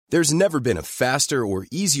There's never been a faster or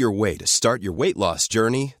easier way to start your weight loss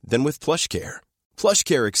journey than with PlushCare.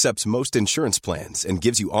 PlushCare accepts most insurance plans and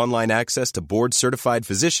gives you online access to board-certified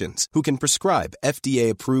physicians who can prescribe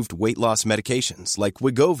FDA-approved weight loss medications like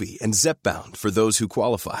Wegovy and Zepbound for those who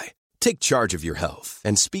qualify. Take charge of your health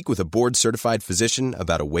and speak with a board-certified physician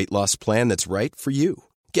about a weight loss plan that's right for you.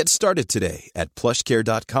 Get started today at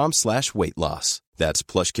plushcare.com/weight loss. That's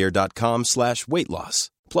plushcare.com/weight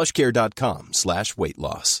loss. plushcare.com/weight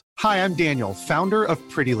loss. Hi, I'm Daniel, founder of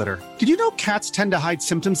Pretty Litter. Did you know cats tend to hide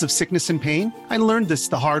symptoms of sickness and pain? I learned this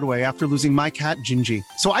the hard way after losing my cat, Gingy.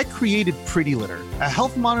 So I created Pretty Litter, a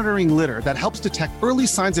health monitoring litter that helps detect early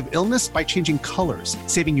signs of illness by changing colors,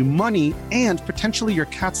 saving you money and potentially your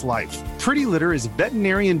cat's life. Pretty Litter is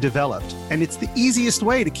veterinarian developed, and it's the easiest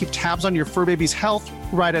way to keep tabs on your fur baby's health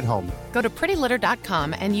right at home. Go to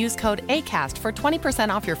prettylitter.com and use code ACAST for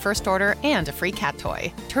 20% off your first order and a free cat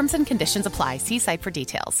toy. Terms and conditions apply. See site for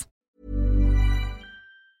details.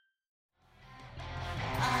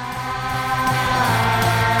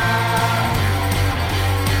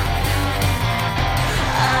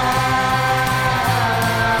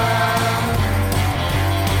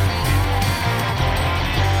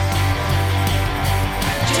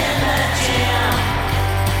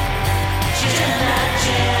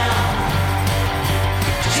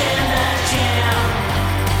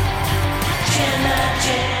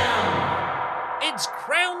 It's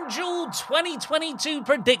Crown Jewel 2022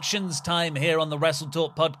 predictions time here on the Wrestle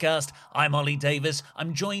Talk podcast. I'm Ollie Davis.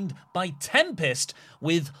 I'm joined by Tempest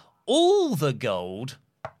with all the gold.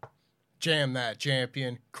 Jam that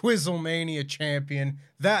champion, Quizzlemania champion,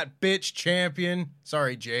 that bitch champion.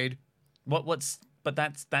 Sorry, Jade. But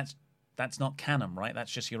that's not canon, right?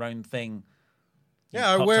 That's just your own thing. Yeah,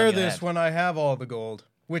 I wear this when I have all the gold,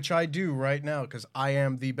 which I do right now because I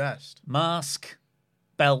am the best. Mask,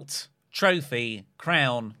 belt, trophy,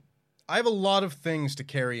 crown. I have a lot of things to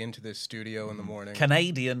carry into this studio in the morning.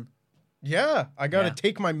 Canadian. Yeah, I got to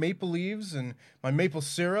take my maple leaves and my maple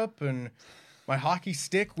syrup and my hockey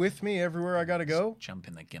stick with me everywhere I got to go. Jump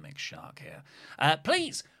in the gimmick shark here.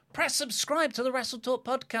 Please press subscribe to the Wrestle Talk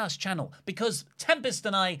podcast channel because Tempest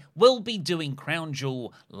and I will be doing Crown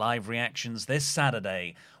Jewel live reactions this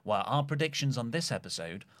Saturday, while our predictions on this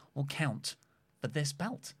episode will count for this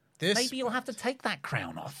belt. Maybe you'll have to take that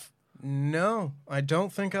crown off. No, I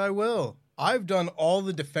don't think I will. I've done all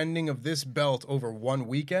the defending of this belt over one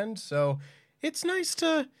weekend, so it's nice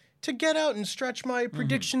to get out and stretch my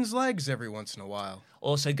predictions legs every once in a while.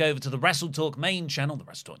 Also, go over to the Wrestle Talk main channel, the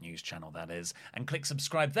Wrestle Talk news channel, that is, and click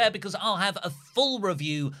subscribe there because I'll have a full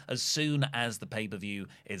review as soon as the pay-per-view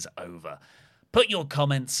is over. Put your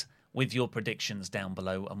comments with your predictions down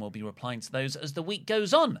below, and we'll be replying to those as the week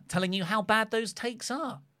goes on, telling you how bad those takes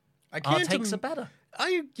are. Our takes are better.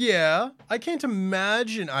 I can't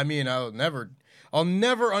imagine. I mean, I'll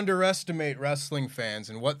never underestimate wrestling fans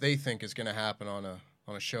and what they think is going to happen on a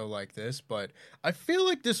show like this, but I feel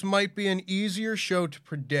like this might be an easier show to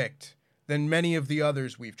predict than many of the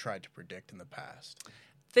others we've tried to predict in the past.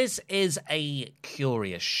 This is a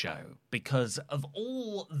curious show because of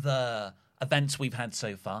all the events we've had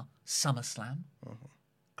so far, SummerSlam,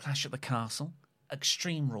 Clash at the Castle,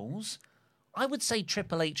 Extreme Rules, I would say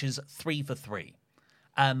Triple H is 3 for 3.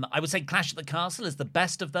 I would say Clash at the Castle is the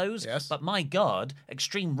best of those, yes. But my God,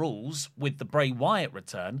 Extreme Rules with the Bray Wyatt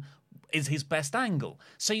return is his best angle.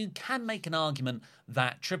 So you can make an argument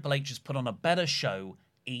that Triple H has put on a better show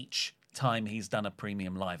each time he's done a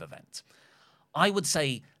premium live event. I would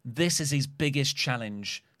say this is his biggest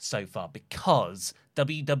challenge so far because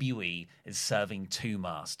WWE is serving two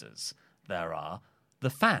masters. There are the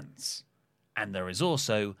fans, and there is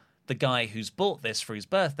also the guy who's bought this for his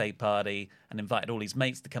birthday party and invited all his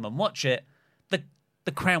mates to come and watch it,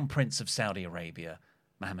 the Crown Prince of Saudi Arabia,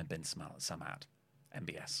 Mohammed bin Salman,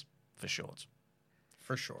 MBS for short.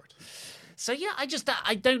 For short. So yeah,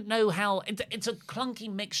 I don't know how... It's a clunky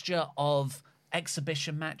mixture of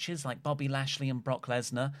exhibition matches like Bobby Lashley and Brock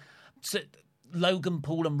Lesnar, Logan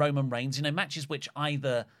Paul and Roman Reigns, matches which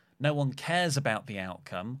either no one cares about the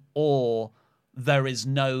outcome or there is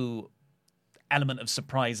no element of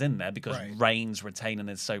surprise in there because Reigns retaining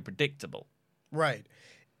is so predictable. Right.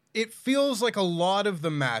 It feels like a lot of the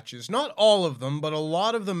matches, not all of them, but a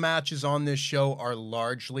lot of the matches on this show are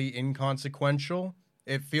largely inconsequential.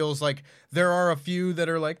 It feels like there are a few that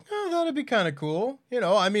are like, oh, that'd be kind of cool.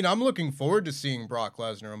 I'm looking forward to seeing Brock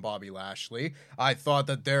Lesnar and Bobby Lashley. I thought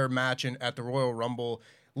that their match at the Royal Rumble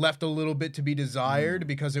left a little bit to be desired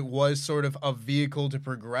because it was sort of a vehicle to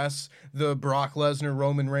progress the Brock Lesnar,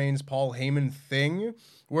 Roman Reigns, Paul Heyman thing.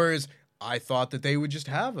 Whereas I thought that they would just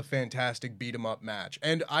have a fantastic beat-em-up match.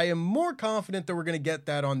 And I am more confident that we're going to get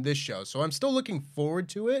that on this show. So I'm still looking forward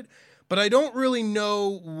to it, but I don't really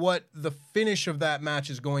know what the finish of that match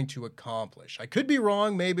is going to accomplish. I could be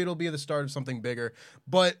wrong. Maybe it'll be the start of something bigger.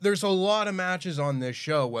 But there's a lot of matches on this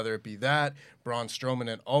show, whether it be that, Braun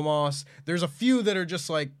Strowman and Omos. There's a few that are just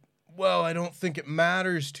like, well, I don't think it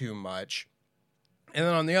matters too much. And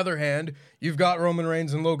then on the other hand, you've got Roman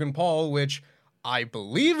Reigns and Logan Paul, which I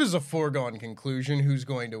believe is a foregone conclusion who's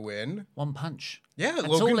going to win. One punch. Yeah, That's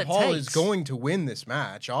Logan Paul is going to win this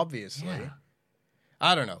match, obviously. Yeah.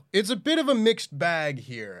 I don't know. It's a bit of a mixed bag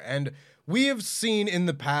here, and we have seen in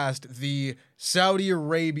the past the Saudi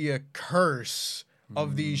Arabia curse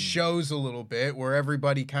of these shows a little bit, where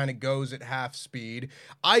everybody kind of goes at half speed.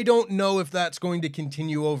 I don't know if that's going to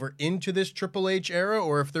continue over into this Triple H era,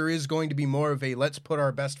 or if there is going to be more of a let's put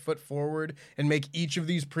our best foot forward and make each of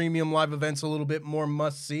these premium live events a little bit more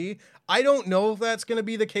must-see. I don't know if that's going to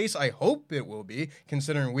be the case. I hope it will be,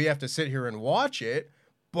 considering we have to sit here and watch it,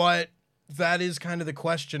 but that is kind of the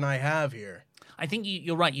question I have here. I think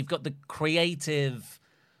you're right. You've got the creative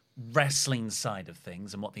wrestling side of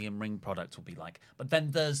things and what the in-ring product will be like. But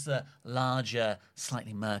then there's the larger,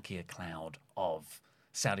 slightly murkier cloud of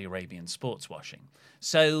Saudi Arabian sports washing.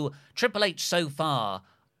 So Triple H so far,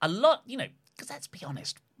 a lot, because let's be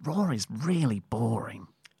honest, Raw is really boring.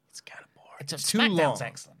 It's kind of boring. It's too SmackDown's long.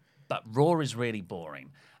 excellent, but Raw is really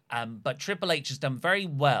boring. But Triple H has done very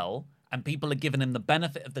well, and people are giving him the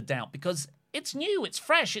benefit of the doubt because it's new, it's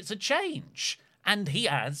fresh, it's a change. And he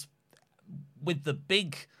has, with the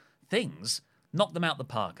big things, knocked them out the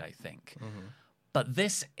park, I think. Mm-hmm. But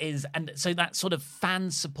this is, and so that sort of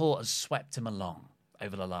fan support has swept him along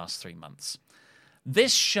over the last 3 months.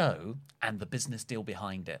 This show and the business deal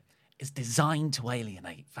behind it is designed to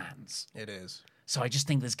alienate fans. It is. So I just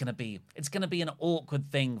think it's going to be an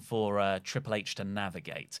awkward thing for Triple H to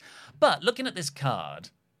navigate. But looking at this card,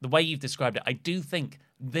 the way you've described it, I do think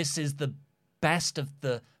this is the best of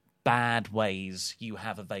the bad ways you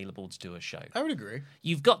have available to do a show. I would agree.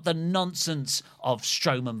 You've got the nonsense of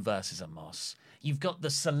Strowman versus Omos. You've got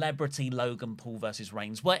the celebrity Logan Paul versus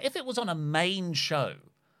Reigns, where if it was on a main show,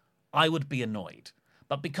 I would be annoyed.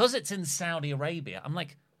 But because it's in Saudi Arabia, I'm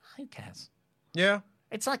like, who cares? Yeah.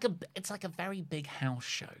 It's like a very big house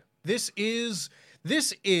show. This is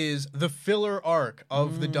the filler arc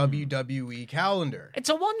of the WWE calendar. It's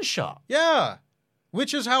a one-shot. Yeah.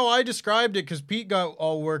 Which is how I described it, because Pete got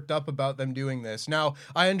all worked up about them doing this. Now,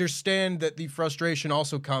 I understand that the frustration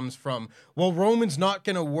also comes from, well, Roman's not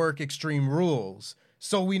going to work Extreme Rules,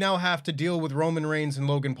 so we now have to deal with Roman Reigns and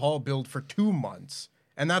Logan Paul build for 2 months.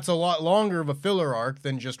 And that's a lot longer of a filler arc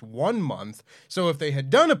than just 1 month. So if they had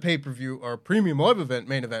done a pay-per-view or a premium live event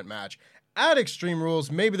main event match at Extreme Rules,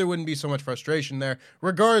 maybe there wouldn't be so much frustration there.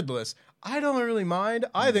 Regardless, I don't really mind.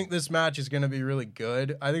 I think this match is going to be really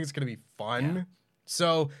good. I think it's going to be fun. Yeah.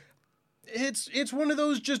 So it's one of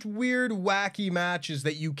those just weird, wacky matches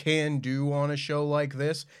that you can do on a show like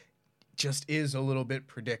this. Just is a little bit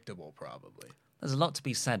predictable, probably. There's a lot to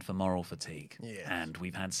be said for moral fatigue. Yes. And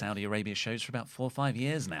we've had Saudi Arabia shows for about 4 or 5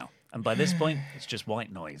 years now. And by this point, it's just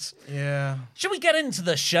white noise. Yeah. Should we get into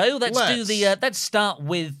the show? Let's start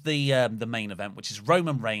with the main event, which is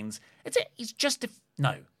Roman Reigns.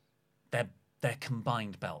 They're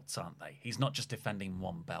combined belts, aren't they? He's not just defending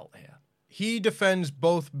one belt here. He defends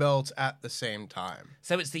both belts at the same time.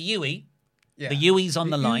 So it's the UE. Yeah. The UE's on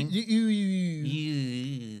the line.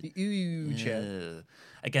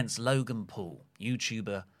 Against Logan Paul,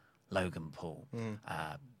 YouTuber Logan Paul.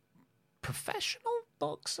 Professional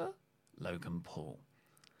boxer Logan Paul.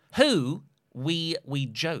 Who we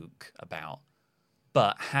joke about,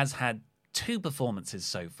 but has had 2 performances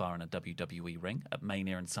so far in a WWE ring at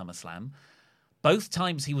Mania and SummerSlam. Both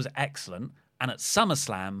times he was excellent, and at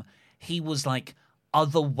SummerSlam, he was like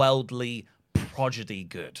otherworldly prodigy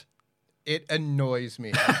good. It annoys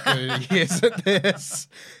me how good he is at this.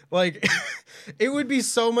 Like, it would be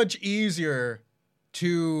so much easier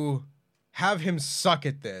to have him suck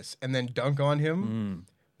at this and then dunk on him.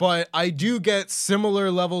 But I do get similar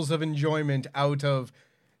levels of enjoyment out of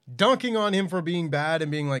dunking on him for being bad and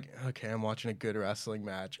being like, okay, I'm watching a good wrestling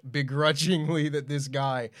match, begrudgingly that this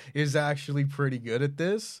guy is actually pretty good at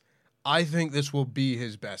this. I think this will be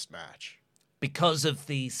his best match. Because of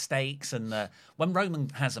the stakes and when Roman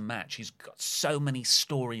has a match, he's got so many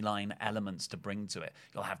storyline elements to bring to it.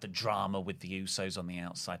 You'll have the drama with the Usos on the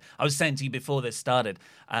outside. I was saying to you before this started,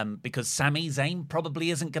 because Sami Zayn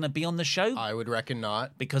probably isn't going to be on the show. I would reckon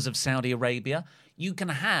not. Because of Saudi Arabia. You can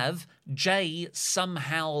have Jay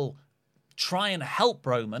somehow try and help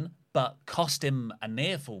Roman, but cost him a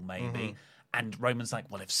near fall maybe. And Roman's like,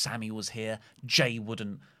 well, if Sammy was here, Jay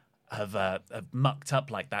wouldn't have mucked up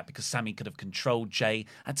like that because Sammy could have controlled Jay.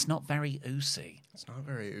 That's not very Usi. It's not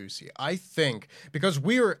very Usi. I think because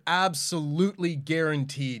we were absolutely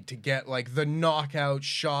guaranteed to get like the knockout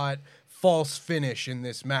shot, false finish in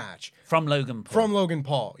this match. From Logan Paul. From Logan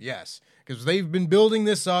Paul, yes. Because they've been building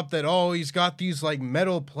this up that, he's got these like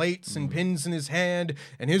metal plates and pins in his hand,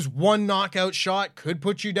 and his one knockout shot could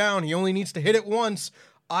put you down. He only needs to hit it once.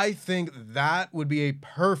 I think that would be a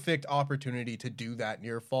perfect opportunity to do that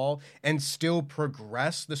near fall and still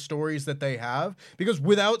progress the stories that they have. Because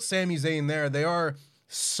without Sami Zayn there, they are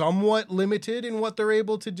somewhat limited in what they're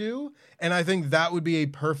able to do. And I think that would be a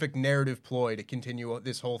perfect narrative ploy to continue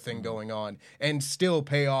this whole thing going on and still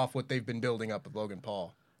pay off what they've been building up with Logan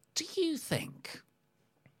Paul. Do you think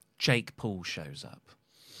Jake Paul shows up?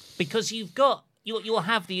 Because you'll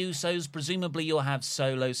have the Usos, presumably you'll have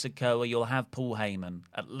Solo Sikoa, you'll have Paul Heyman,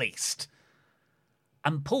 at least.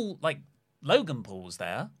 And Paul, like Logan Paul's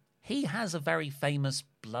there, he has a very famous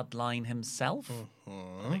bloodline himself.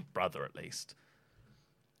 Like brother, at least.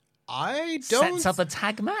 I don't... Sets up a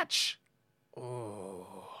tag match.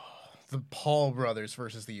 The Paul brothers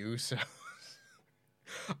versus the Usos.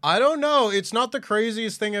 I don't know. It's not the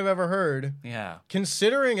craziest thing I've ever heard. Yeah.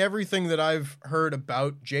 Considering everything that I've heard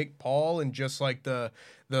about Jake Paul and just like the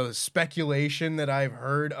speculation that I've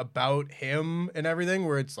heard about him and everything,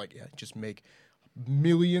 where it's like, just make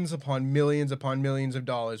millions upon millions upon millions of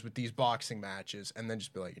dollars with these boxing matches and then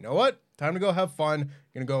just be like, you know what? Time to go have fun.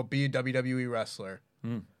 Gonna go be a WWE wrestler.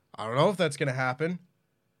 I don't know if that's gonna happen.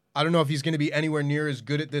 I don't know if he's gonna be anywhere near as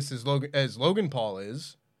good at this as Logan Paul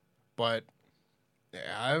is, but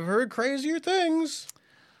I've heard crazier things.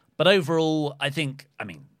 But overall, I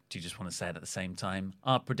mean, do you just want to say it at the same time?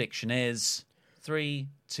 Our prediction is 3,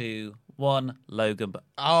 2, 1, Logan.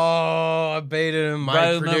 Oh, I baited him.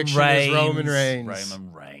 My prediction is Roman Reigns.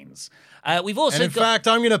 Roman Reigns. We've also and in fact,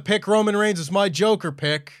 I'm going to pick Roman Reigns as my Joker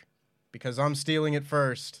pick because I'm stealing it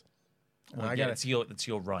first. Well, it's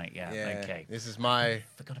your right, yeah. Okay. This is my...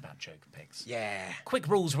 Forgot about Joker picks. Yeah. Quick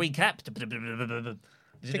rules recap.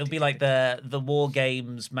 It'll be like the War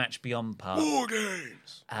Games Match Beyond part. War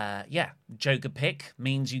Games! Joker pick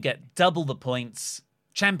means you get double the points.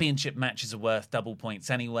 Championship matches are worth double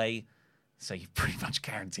points anyway, so you've pretty much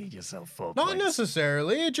guaranteed yourself 4 points. Not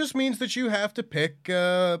necessarily. It just means that you have to pick... you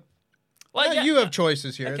have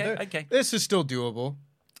choices here. Okay. This is still doable.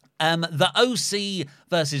 The OC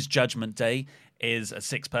versus Judgment Day is a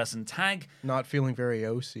 6-person tag. Not feeling very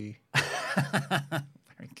OC. Very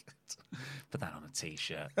good. Put that on a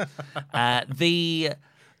t-shirt.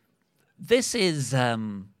 This is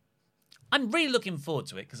I'm really looking forward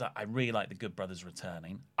to it because I really like the Good Brothers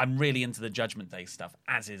returning. I'm really into the Judgment Day stuff,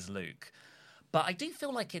 as is Luke. But I do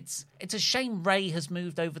feel like it's a shame Ray has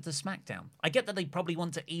moved over to SmackDown. I get that they probably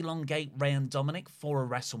want to elongate Ray and Dominic for a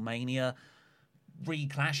WrestleMania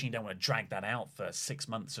reclash, and you don't want to drag that out for 6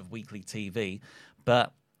 months of weekly TV.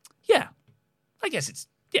 But yeah, I guess it's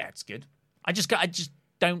good. I just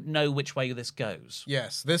don't know which way this goes.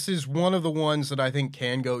 Yes, this is one of the ones that I think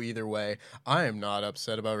can go either way. I am not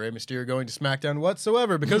upset about Rey Mysterio going to SmackDown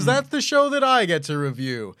whatsoever because that's the show that I get to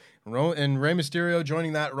review. And Rey Mysterio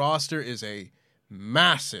joining that roster is a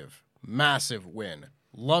massive, massive win.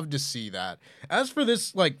 Love to see that. As for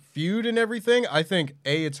this feud and everything, I think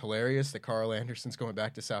it's hilarious that Carl Anderson's going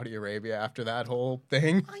back to Saudi Arabia after that whole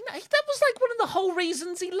thing. I know, that was one of the whole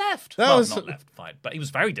reasons he left. Not left, fine, but he was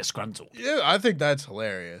very disgruntled. Yeah, I think that's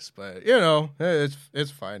hilarious, but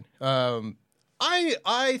it's fine.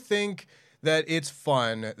 I think that it's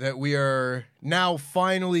fun that we are now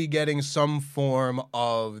finally getting some form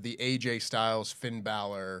of the AJ Styles Finn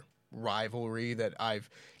Balor rivalry that I've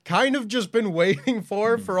kind of just been waiting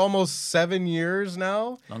for almost 7 years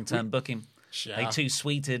now. Long-term booking. Yeah. They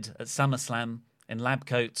two-sweeted at SummerSlam in lab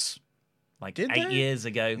coats 8 years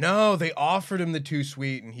ago. No, they offered him the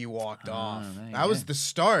two-sweet and he walked off. That was the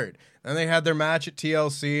start. Then they had their match at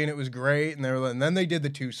TLC and it was great. And then they did the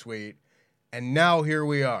two-sweet. And now here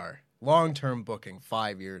we are. Long-term booking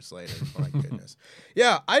 5 years later. My goodness.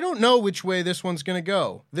 Yeah, I don't know which way this one's going to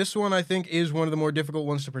go. This one, I think, is one of the more difficult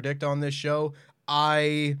ones to predict on this show.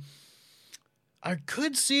 I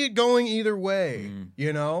could see it going either way,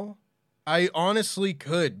 I honestly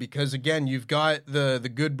could because, again, you've got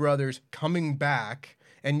the Good Brothers coming back,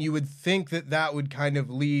 and you would think that would kind of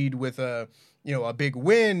lead with a big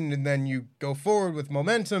win, and then you go forward with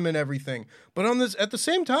momentum and everything. But at the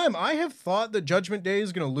same time, I have thought that Judgment Day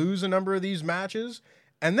is going to lose a number of these matches,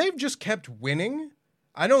 and they've just kept winning.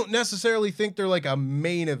 I don't necessarily think they're a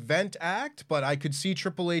main event act, but I could see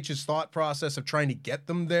Triple H's thought process of trying to get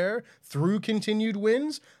them there through continued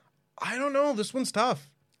wins. I don't know. This one's tough.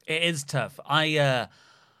 It is tough.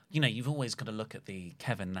 You've always got to look at the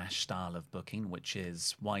Kevin Nash style of booking, which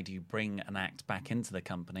is why do you bring an act back into the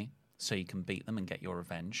company so you can beat them and get your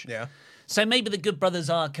revenge? Yeah. So maybe the Good Brothers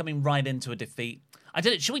are coming right into a defeat. I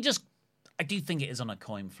do think it is on a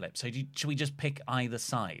coin flip. So should we just pick either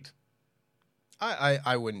side?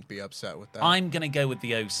 I wouldn't be upset with that. I'm going to go with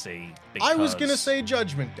the OC. I was going to say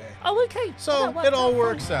Judgment Day. Oh, okay. So it all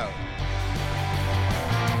works out.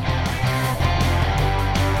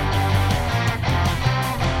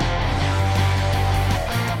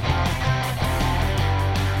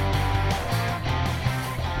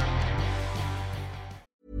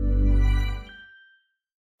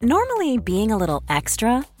 Normally, being a little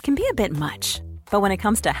extra can be a bit much, but when it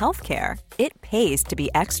comes to healthcare, it pays to be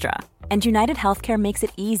extra. And United Healthcare makes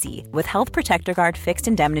it easy with Health Protector Guard fixed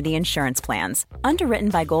indemnity insurance plans. Underwritten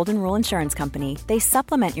by Golden Rule Insurance Company, they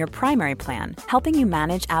supplement your primary plan, helping you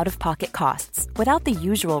manage out-of-pocket costs without the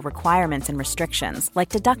usual requirements and restrictions like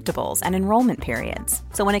deductibles and enrollment periods.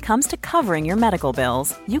 So when it comes to covering your medical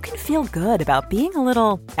bills, you can feel good about being a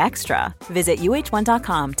little extra. Visit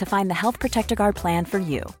uh1.com to find the Health Protector Guard plan for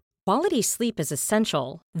you. Quality sleep is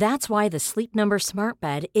essential. That's why the Sleep Number Smart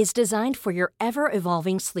Bed is designed for your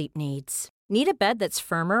ever-evolving sleep needs. Need a bed that's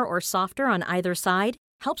firmer or softer on either side?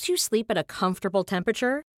 Helps you sleep at a comfortable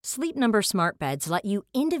temperature? Sleep Number Smart Beds let you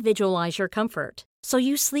individualize your comfort, so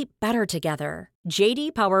you sleep better together.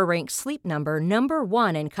 J.D. Power ranks Sleep Number number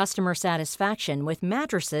 1 in customer satisfaction with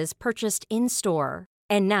mattresses purchased in-store.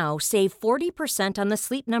 And now, save 40% on the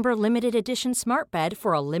Sleep Number Limited Edition Smart Bed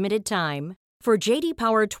for a limited time. For J.D.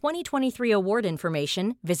 Power 2023 award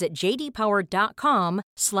information, visit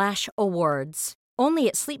jdpower.com/awards. Only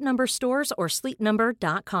at Sleep Number stores or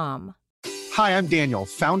sleepnumber.com. Hi, I'm Daniel,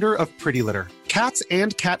 founder of Pretty Litter. Cats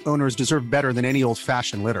and cat owners deserve better than any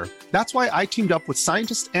old-fashioned litter. That's why I teamed up with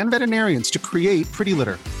scientists and veterinarians to create Pretty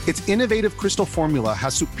Litter. Its innovative crystal formula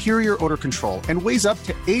has superior odor control and weighs up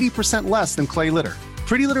to 80% less than clay litter.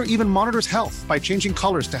 Pretty Litter even monitors health by changing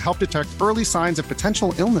colors to help detect early signs of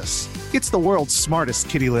potential illness. It's the world's smartest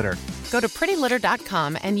kitty litter. Go to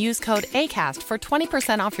prettylitter.com and use code ACAST for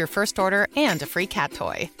 20% off your first order and a free cat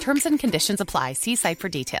toy. Terms and conditions apply. See site for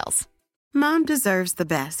details. Mom deserves the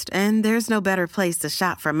best, and there's no better place to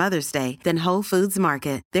shop for Mother's Day than Whole Foods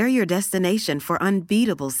Market. They're your destination for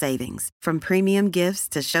unbeatable savings, from premium gifts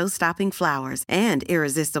to show-stopping flowers and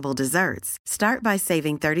irresistible desserts. Start by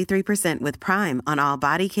saving 33% with Prime on all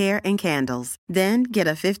body care and candles. Then get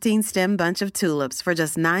a 15-stem bunch of tulips for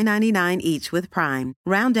just $9.99 each with Prime.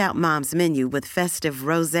 Round out Mom's menu with festive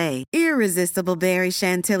rosé, irresistible berry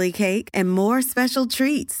chantilly cake, and more special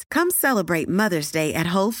treats. Come celebrate Mother's Day at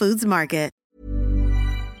Whole Foods Market.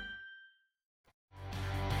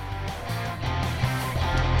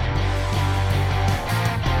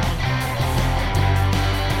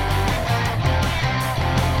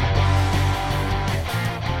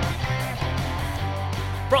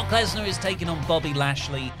 Brock Lesnar is taking on Bobby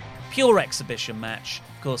Lashley. Pure exhibition match.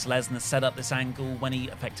 Of course, Lesnar set up this angle when he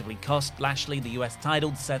effectively cost Lashley the US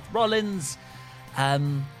title to Seth Rollins.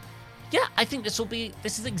 Yeah, I think this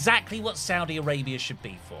is exactly what Saudi Arabia should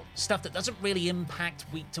be for. Stuff that doesn't really impact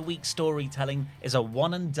week-to-week storytelling, is a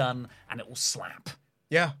one and done, and it will slap.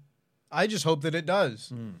 Yeah, I just hope that it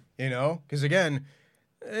does. You know, because again,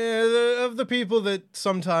 of the people that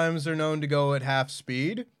sometimes are known to go at half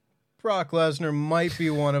speed, Brock Lesnar might be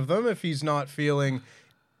one of them if he's not feeling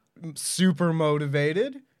super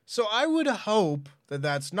motivated. So I would hope that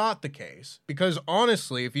that's not the case, because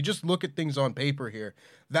honestly, if you just look at things on paper here,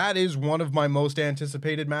 that is one of my most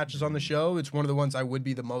anticipated matches on the show. It's one of the ones I would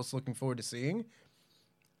be the most looking forward to seeing.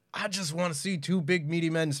 I just want to see two big meaty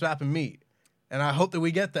men slapping meat. And I hope that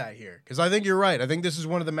we get that here, because I think you're right. I think this is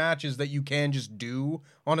one of the matches that you can just do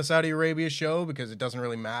on a Saudi Arabia show because it doesn't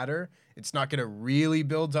really matter. It's not going to really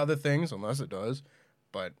build to other things, unless it does.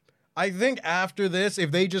 But I think after this,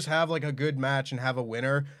 if they just have like a good match and have a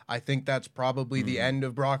winner, I think that's probably the end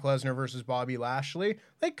of Brock Lesnar versus Bobby Lashley.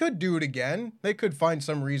 They could do it again. They could find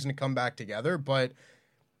some reason to come back together. But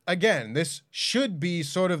again, this should be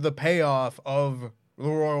sort of the payoff of the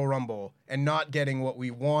Royal Rumble and not getting what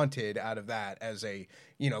we wanted out of that as a,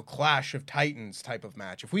 Clash of Titans type of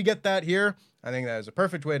match. If we get that here, I think that is a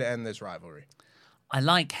perfect way to end this rivalry. I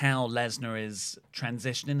like how Lesnar is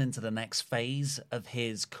transitioning into the next phase of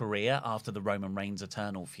his career after the Roman Reigns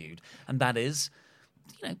Eternal feud. And that is,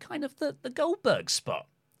 kind of the Goldberg spot.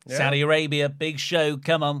 Yeah. Saudi Arabia, big show,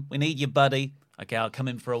 come on, we need you, buddy. Okay, I'll come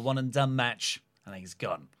in for a one-and-done match. And he's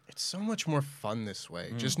gone. It's so much more fun this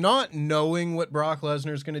way. Just not knowing what Brock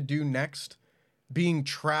Lesnar is going to do next. being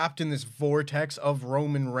trapped in this vortex of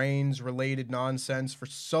Roman Reigns related nonsense for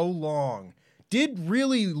so long, did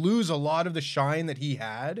really lose a lot of the shine that he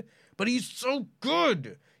had, but he's so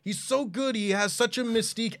good. He's so good. He has such a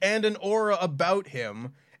mystique and an aura about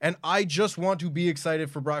him, and I just want to be excited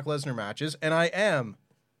for Brock Lesnar matches, and I am.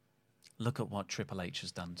 Look at what Triple H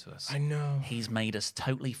has done to us. I know. He's made us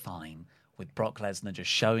totally fine with Brock Lesnar just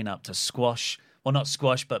showing up to squash, well, not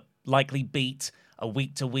squash, but likely beat a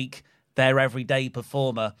week-to-week, their everyday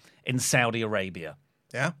performer in Saudi Arabia.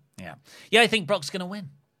 Yeah? Yeah, I think Brock's going to win.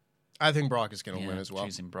 I think Brock is going to win as well.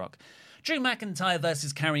 Choosing Brock. Drew McIntyre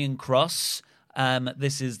versus Karrion Kross.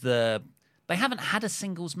 This is the... They haven't had a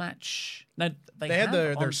singles match. No, they had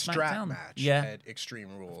their on strap SmackDown. match at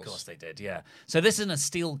Extreme Rules. Of course they did, yeah. So this is in a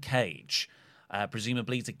steel cage,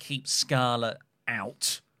 presumably to keep Scarlett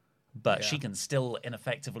out, but she can still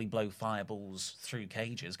ineffectively blow fireballs through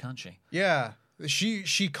cages, can't she? Yeah.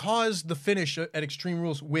 She caused the finish at Extreme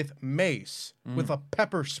Rules with mace, with a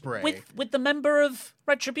pepper spray. With the member of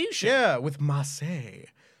Retribution. Yeah, with Massey.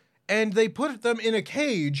 And they put them in a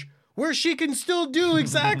cage where she can still do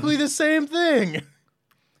exactly the same thing.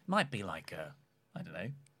 Might be like I don't know,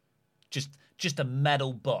 just a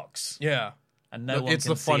metal box. Yeah. And no one it's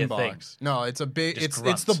can the fun see a box. thing. No, it's a big. Just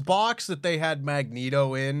It's the box that they had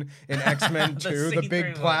Magneto in X-Men 2, the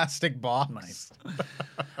big plastic box.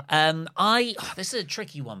 Nice. This is a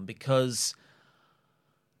tricky one because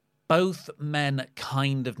both men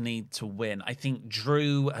kind of need to win. I think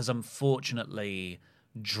Drew has unfortunately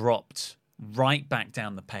dropped right back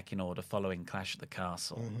down the pecking order following Clash at the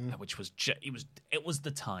Castle, which was it was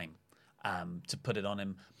the time to put it on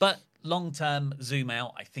him. But long term, zoom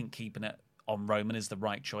out. I think keeping it on Roman is the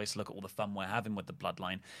right choice. Look at all the fun we're having with the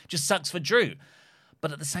bloodline. Just sucks for Drew.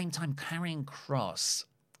 But at the same time, Karrion Kross,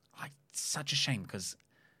 such a shame because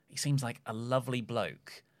he seems like a lovely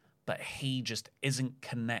bloke, but he just isn't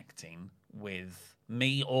connecting with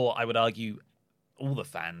me, or I would argue all the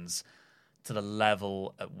fans, to the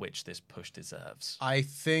level at which this push deserves. I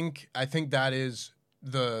think that is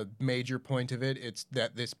the major point of it. It's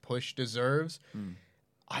that this push deserves.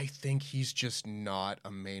 I think he's just not a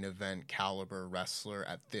main event caliber wrestler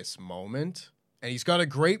at this moment. And he's got a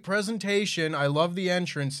great presentation. I love the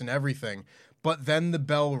entrance and everything. But then the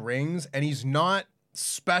bell rings and he's not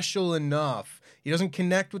special enough. He doesn't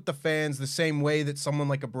connect with the fans the same way that someone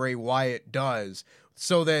like a Bray Wyatt does,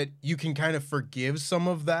 so that you can kind of forgive some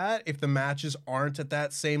of that if the matches aren't at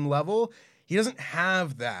that same level. He doesn't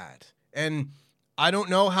have that. And I don't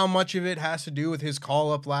know how much of it has to do with his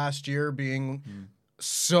call-up last year being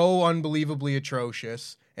so unbelievably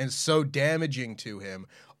atrocious and so damaging to him,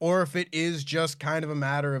 or if it is just kind of a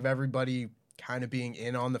matter of everybody kind of being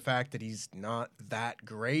in on the fact that he's not that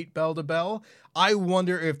great bell to bell. I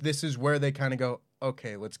wonder if this is where they kind of go,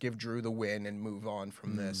 okay, let's give Drew the win and move on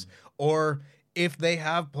from this. Or if they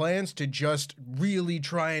have plans to just really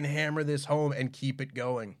try and hammer this home and keep it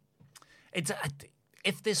going.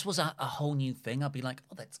 If this was a whole new thing, I'd be like,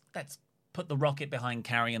 oh, let's put the rocket behind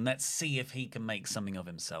Carrie and let's see if he can make something of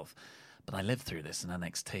himself. But I lived through this in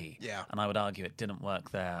NXT. Yeah. And I would argue it didn't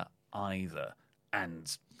work there either. And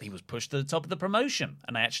he was pushed to the top of the promotion.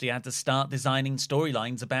 And I actually had to start designing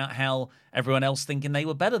storylines about how everyone else thinking they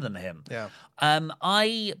were better than him. Yeah. I'm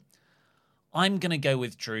going to go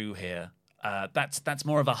with Drew here. That's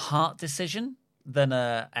more of a heart decision than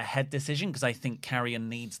a head decision, because I think Karrion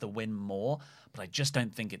needs the win more, but I just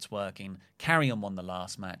don't think it's working. Karrion won the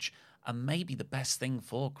last match, and maybe the best thing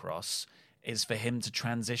for Kross is for him to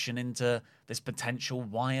transition into this potential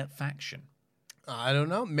Wyatt faction. I don't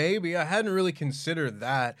know. Maybe. I hadn't really considered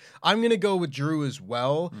that. I'm going to go with Drew as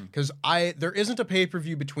well, because there isn't a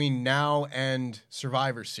pay-per-view between now and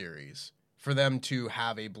Survivor Series for them to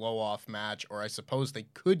have a blow-off match, or I suppose they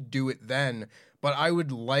could do it then, but I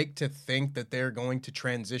would like to think that they're going to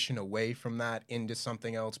transition away from that into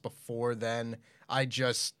something else before then. I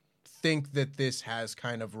just think that this has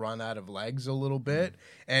kind of run out of legs a little bit,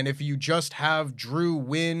 and if you just have Drew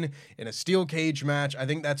win in a steel cage match, I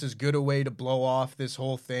think that's as good a way to blow off this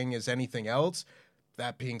whole thing as anything else.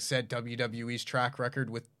 That being said, WWE's track record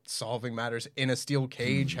with solving matters in a steel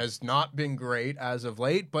cage has not been great as of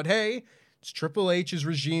late, but hey, it's Triple H's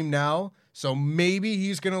regime now, so maybe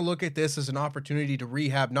he's going to look at this as an opportunity to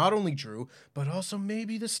rehab not only Drew, but also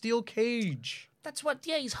maybe the steel cage. That's what,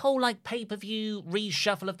 his whole pay-per-view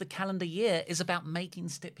reshuffle of the calendar year is about making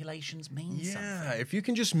stipulations mean something. Yeah, if you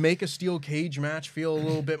can just make a steel cage match feel a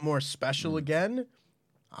little bit more special again,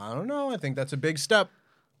 I don't know, I think that's a big step.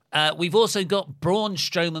 We've also got Braun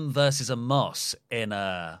Strowman versus Amos in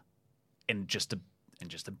just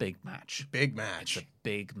a big match. Big match. It's a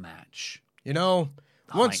big match. You know,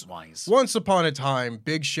 height-wise. Once upon a time,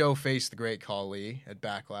 Big Show faced the Great Khali at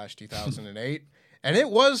Backlash 2008, and it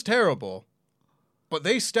was terrible. But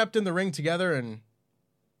they stepped in the ring together, and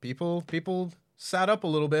people sat up a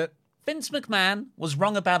little bit. Vince McMahon was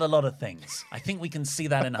wrong about a lot of things. I think we can see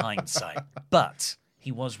that in hindsight. But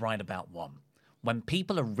he was right about one. When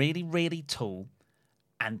people are really, really tall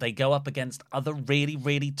and they go up against other really,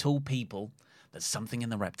 really tall people, there's something in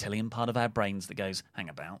the reptilian part of our brains that goes, hang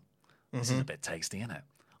about. This is a bit tasty, isn't it?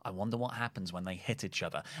 I wonder what happens when they hit each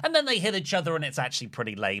other. And then they hit each other and it's actually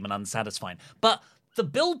pretty lame and unsatisfying. But the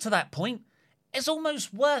build to that point is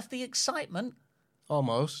almost worth the excitement.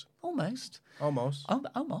 Almost. Almost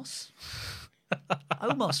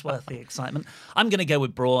worth the excitement. I'm going to go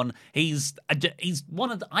with Braun. He's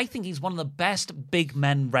one of the, I think he's one of the best big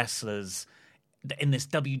men wrestlers in this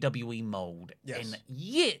WWE mold in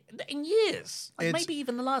years. Like maybe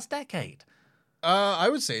even the last decade. I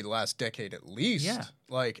would say the last decade at least. Yeah.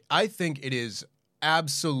 Like, I think it is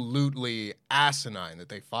absolutely asinine that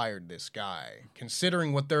they fired this guy,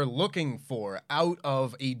 considering what they're looking for out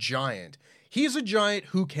of a giant. He's a giant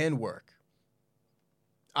who can work.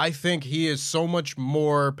 I think he is so much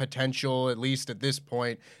more potential, at least at this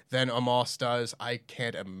point, than Omos does. I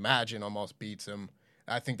can't imagine Omos beats him.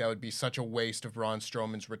 I think that would be such a waste of Braun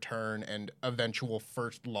Strowman's return and eventual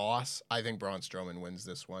first loss. I think Braun Strowman wins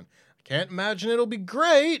this one. I can't imagine it'll be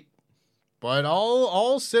great, but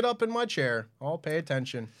I'll sit up in my chair. I'll pay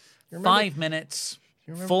attention. 5 minutes,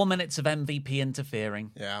 4 minutes of MVP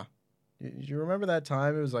interfering. Yeah. You remember that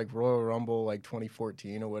time? It was like Royal Rumble, like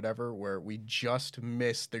 2014 or whatever, where we just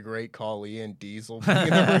missed the Great Khali and Diesel being in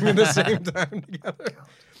the ring at the same time together.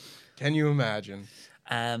 Can you imagine?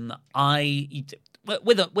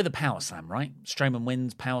 With a power slam, right? Strowman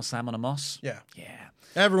wins power slam on Omos. Yeah. Yeah.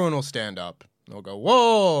 Everyone will stand up. They'll go,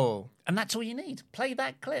 whoa. And that's all you need. Play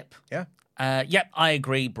that clip. Yeah. Yep, I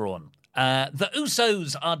agree, Braun. The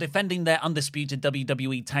Usos are defending their undisputed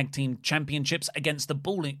WWE Tag Team Championships against the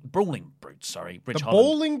Brawling Brutes. Sorry, Rich Holland.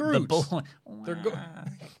 Bowling Brutes.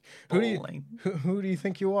 Who do you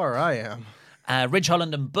think you are? I am. Ridge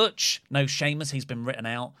Holland and Butch. No Sheamus. He's been written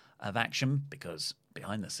out of action because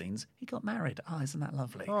behind the scenes he got married. Oh, isn't that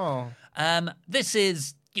lovely? Oh. This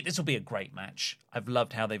will be a great match. I've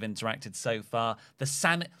loved how they've interacted so far. The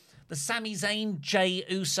Sami Zayn, Jey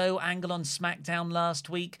Uso angle on SmackDown last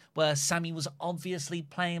week, where Sami was obviously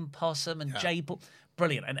playing possum and Jey...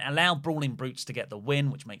 Brilliant. And allow Brawling Brutes to get the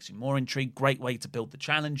win, which makes you more intrigued. Great way to build the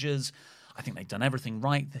challenges. I think they've done everything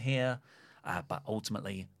right here. But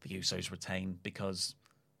ultimately, the Usos retain because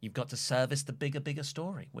you've got to service the bigger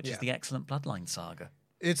story, which is the excellent Bloodline saga.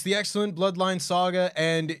 It's the excellent Bloodline saga.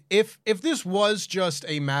 And if this was just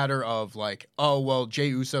a matter of like, oh, well, Jey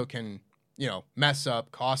Uso can... mess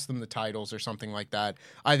up, cost them the titles or something like that,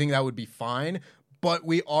 I think that would be fine. But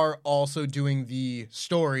we are also doing the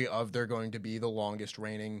story of they're going to be the longest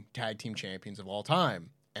reigning tag team champions of all time.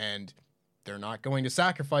 And they're not going to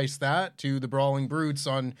sacrifice that to the Brawling Brutes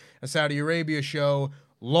on a Saudi Arabia show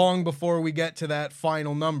long before we get to that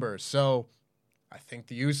final number. So I think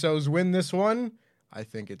the Usos win this one. I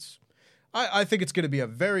think it's going to be a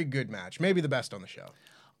very good match. Maybe the best on the show.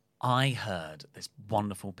 I heard this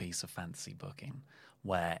wonderful piece of fantasy booking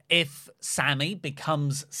where if Sammy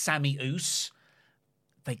becomes Sammy Us,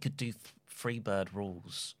 they could do Freebird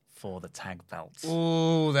rules for the tag belts.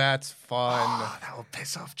 Oh, that's fun. Oh, that will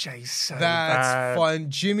piss off Jay so That's bad.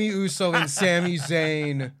 fun. Jimmy Uso and Sami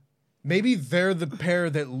Zayn. Maybe they're the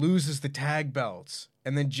pair that loses the tag belts.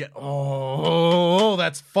 And then,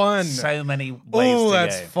 that's fun. So many ways to go.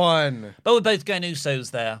 that's fun. But we're both going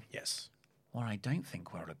Usos there. Yes. What I don't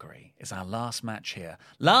think we'll agree is our last match here.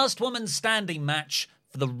 Last woman standing match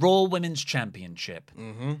for the Raw Women's Championship.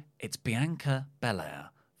 Mm-hmm. It's Bianca Belair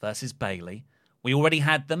versus Bayley. We already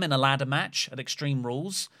had them in a ladder match at Extreme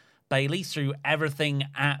Rules. Bayley threw everything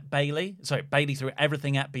at Bianca.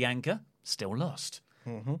 Still lost.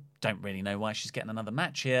 Mm-hmm. Don't really know why she's getting another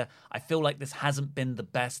match here. I feel like this hasn't been the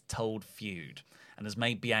best told feud and has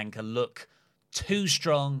made Bianca look too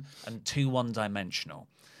strong and too one-dimensional.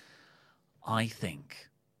 I think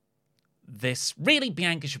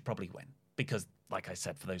Bianca should probably win because, like I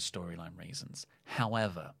said, for those storyline reasons.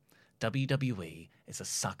 However, WWE is a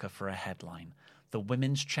sucker for a headline. The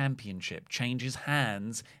Women's Championship changes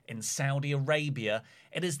hands in Saudi Arabia.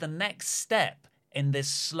 It is the next step in this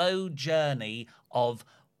slow journey of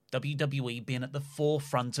WWE being at the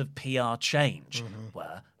forefront of PR change,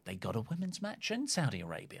 where they got a women's match in Saudi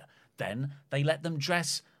Arabia. Then they let them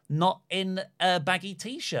dress not in baggy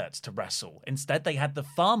T-shirts to wrestle. Instead, they had the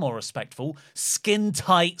far more respectful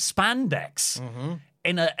skin-tight spandex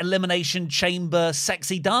in an Elimination Chamber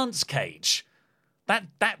sexy dance cage.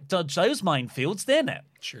 That dodged those minefields, didn't it?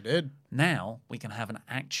 Sure did. Now we can have an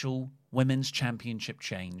actual women's championship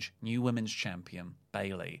change. New women's champion,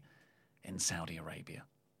 Bayley, in Saudi Arabia.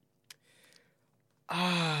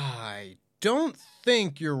 I don't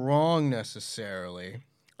think you're wrong necessarily.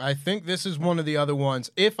 I think this is one of the other ones.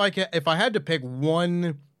 If I had to pick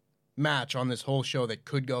one match on this whole show that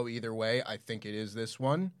could go either way, I think it is this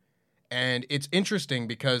one. And it's interesting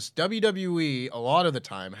because WWE, a lot of the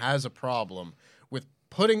time, has a problem with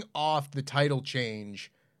putting off the title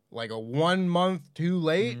change like a 1 month too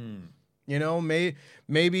late. You know,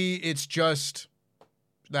 maybe it's just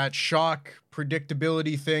that shock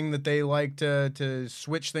predictability thing that they like to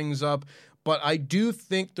switch things up. But I do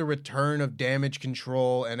think the return of Damage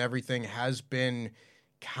Control and everything has been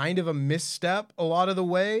kind of a misstep a lot of the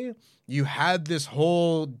way. You had this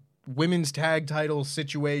whole women's tag title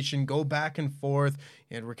situation go back and forth,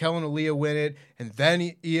 and Raquel and Aaliyah win it, and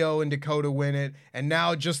then Io and Dakota win it, and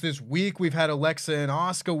now just this week we've had Alexa and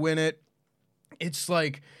Asuka win it. It's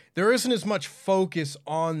like there isn't as much focus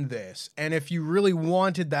on this, and if you really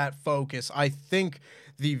wanted that focus, I think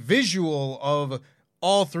the visual of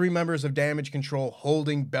all three members of Damage Control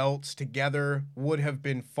holding belts together would have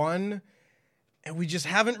been fun, and we just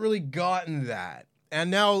haven't really gotten that. And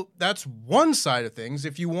now that's one side of things.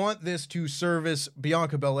 If you want this to service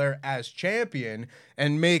Bianca Belair as champion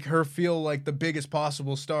and make her feel like the biggest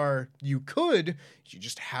possible star you could, you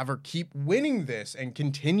just have her keep winning this and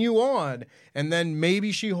continue on. And then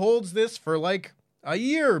maybe she holds this for like a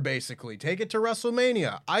year, basically. Take it to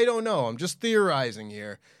WrestleMania. I don't know. I'm just theorizing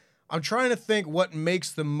here. I'm trying to think what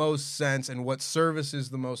makes the most sense and what services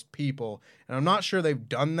the most people. And I'm not sure they've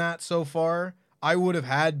done that so far. I would have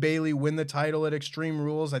had Bayley win the title at Extreme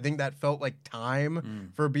Rules. I think that felt like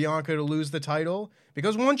time for Bianca to lose the title.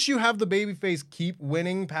 Because once you have the babyface keep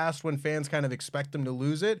winning past when fans kind of expect them to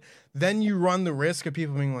lose it, then you run the risk of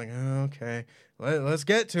people being like, oh, okay, let's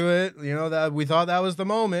get to it. You know, that we thought that was the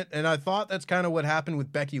moment. And I thought that's kind of what happened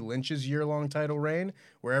with Becky Lynch's year-long title reign,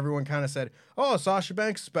 where everyone kind of said, oh, Sasha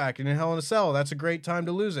Banks is back in Hell in a Cell. That's a great time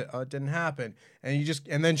to lose it. Oh, it didn't happen. And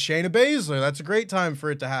then Shayna Baszler, that's a great time for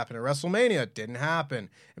it to happen. At WrestleMania, it didn't happen.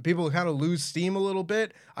 And people kind of lose steam a little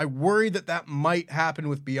bit. I worry that might happen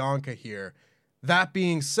with Bianca here. That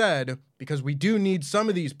being said, because we do need some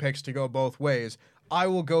of these picks to go both ways, I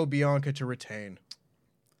will go Bianca to retain.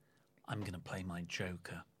 I'm going to play my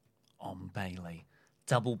joker on Bayley.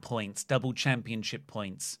 Double points, double championship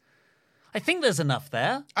points. I think there's enough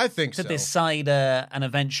there. I think to decide an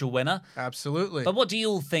eventual winner. Absolutely. But what do you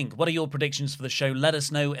all think? What are your predictions for the show? Let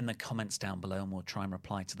us know in the comments down below, and we'll try and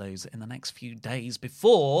reply to those in the next few days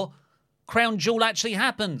before Crown Jewel actually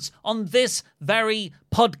happens on this very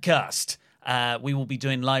podcast. We will be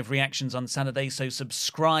doing live reactions on Saturday, so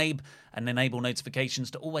subscribe and enable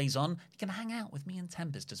notifications to always on. You can hang out with me and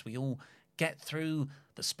Tempest as we all get through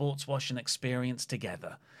the sports washing experience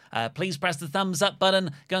together. Please press the thumbs up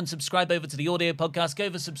button. Go and subscribe over to the audio podcast. Go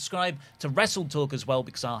over subscribe to Wrestle Talk as well,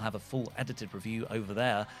 because I'll have a full edited review over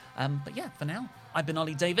there. But yeah, for now, I've been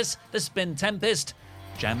Ollie Davis. This has been Tempest.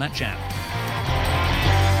 Jam that jam.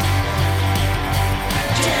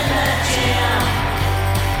 Jam that jam.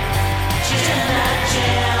 Jam that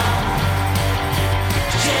jam.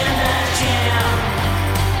 Jam that jam.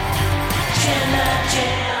 Jam that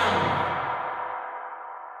jam.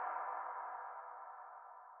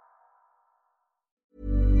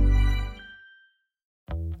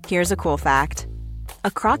 Here's a cool fact.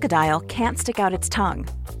 A crocodile can't stick out its tongue.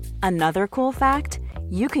 Another cool fact,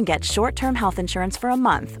 you can get short-term health insurance for a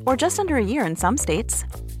month or just under a year in some states.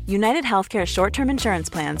 United Healthcare short-term insurance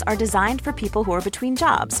plans are designed for people who are between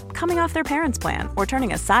jobs, coming off their parents' plan, or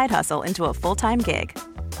turning a side hustle into a full-time gig.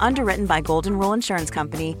 Underwritten by Golden Rule Insurance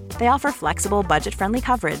Company, they offer flexible, budget-friendly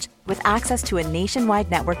coverage with access to a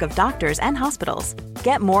nationwide network of doctors and hospitals.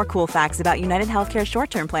 Get more cool facts about United Healthcare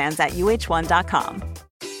short-term plans at uh1.com.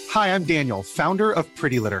 Hi, I'm Daniel, founder of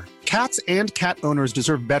Pretty Litter. Cats and cat owners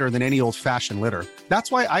deserve better than any old-fashioned litter. That's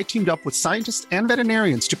why I teamed up with scientists and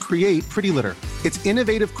veterinarians to create Pretty Litter. Its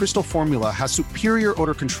innovative crystal formula has superior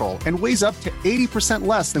odor control and weighs up to 80%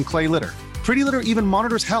 less than clay litter. Pretty Litter even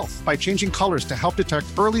monitors health by changing colors to help detect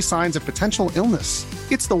early signs of potential illness.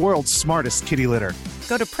 It's the world's smartest kitty litter.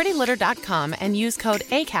 Go to prettylitter.com and use code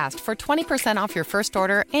ACAST for 20% off your first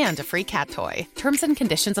order and a free cat toy. Terms and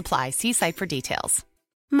conditions apply. See site for details.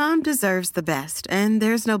 Mom deserves the best, and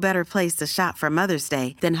there's no better place to shop for Mother's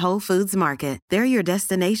Day than Whole Foods Market. They're your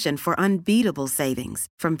destination for unbeatable savings,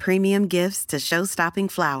 from premium gifts to show-stopping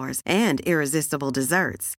flowers and irresistible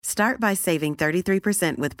desserts. Start by saving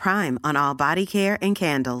 33% with Prime on all body care and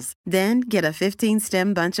candles. Then get a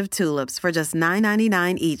 15-stem bunch of tulips for just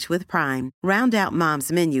 $9.99 each with Prime. Round out Mom's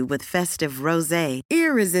menu with festive rosé,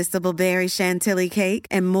 irresistible berry chantilly cake,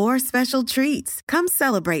 and more special treats. Come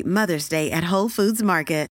celebrate Mother's Day at Whole Foods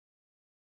Market.